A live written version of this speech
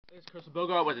It's Chris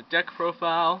Bogart with a deck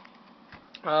profile.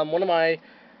 One of my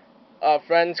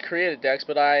friends created decks,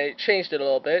 but I changed it a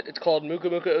little bit. It's called Muka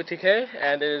OTK,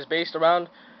 and it is based around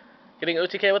getting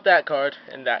OTK with that card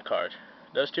and that card.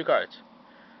 Those two cards.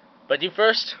 But you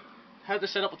first have to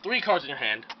set up with 3 cards in your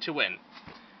hand to win.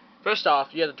 First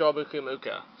off, you have to draw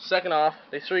Muka. Second off,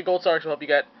 the 3 gold stars will help you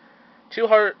get 2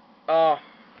 Heart of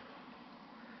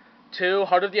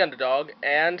the Underdog,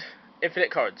 and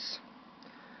infinite cards.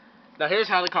 Now here's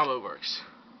how the combo works.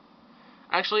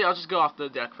 Actually, I'll just go off the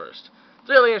deck first.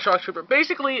 3 Alien Shock Trooper,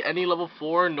 basically any level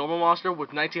 4 normal monster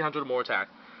with 1900 or more attack.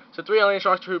 So 3 Alien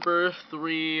Shock Trooper,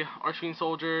 3 Archfiend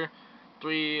Soldier,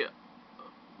 3,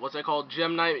 what's that called,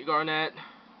 Gem Knight Garnet,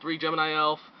 3 Gemini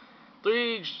Elf,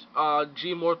 3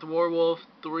 G-Morph Warwolf,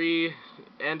 3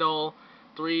 Andal,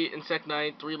 3 Insect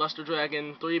Knight, 3 Luster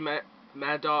Dragon, 3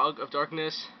 Mad Dog of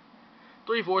Darkness,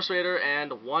 3 Force Raider,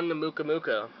 and 1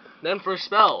 Muka. Then for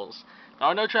spells, there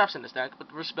are no traps in this deck, but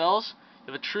for spells,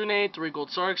 you have a True Nade, 3 Gold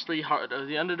Sarks, 3 Heart of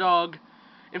the Underdog,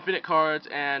 infinite cards,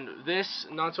 and this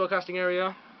non-spellcasting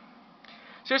area.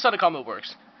 So here's how the combo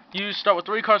works. You start with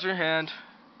 3 cards in your hand,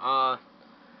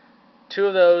 2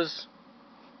 of those,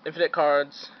 infinite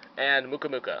cards, and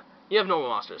Muka. You have normal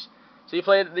monsters. So you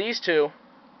play these 2,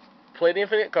 play the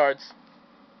infinite cards,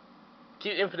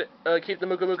 keep the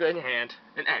Muka in your hand,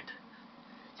 and end.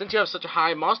 Since you have such a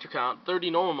high monster count, 30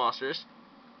 normal monsters,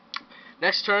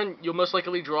 next turn you'll most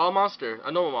likely draw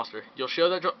a normal monster. You'll show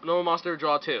that normal monster,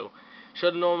 draw 2.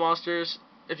 Show the normal monsters.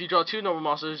 If you draw 2 normal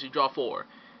monsters, you draw 4,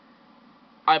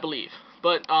 I believe.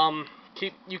 But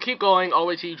you keep going all the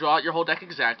way till you draw out your whole deck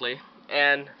exactly,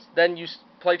 and then you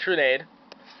play True Nade,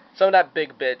 summon that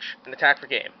big bitch, and attack for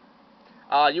game.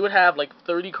 You would have like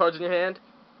 30 cards in your hand,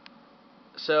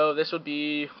 so this would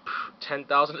be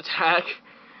 10,000 attack.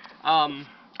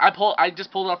 I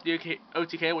just pulled off the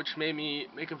OTK, which made me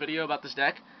make a video about this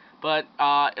deck, but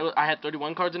I had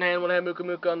 31 cards in hand when I had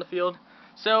Muka on the field,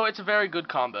 so it's a very good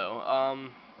combo.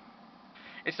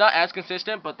 It's not as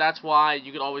consistent, but that's why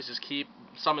you could always just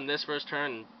summon this first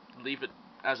turn and leave it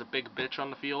as a big bitch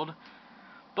on the field.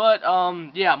 But,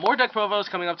 yeah, more deck profiles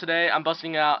coming up today. I'm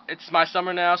busting out, it's my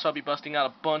summer now, so I'll be busting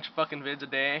out a bunch of fucking vids a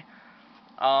day.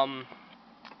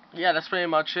 Yeah, that's pretty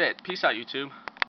much it. Peace out, YouTube.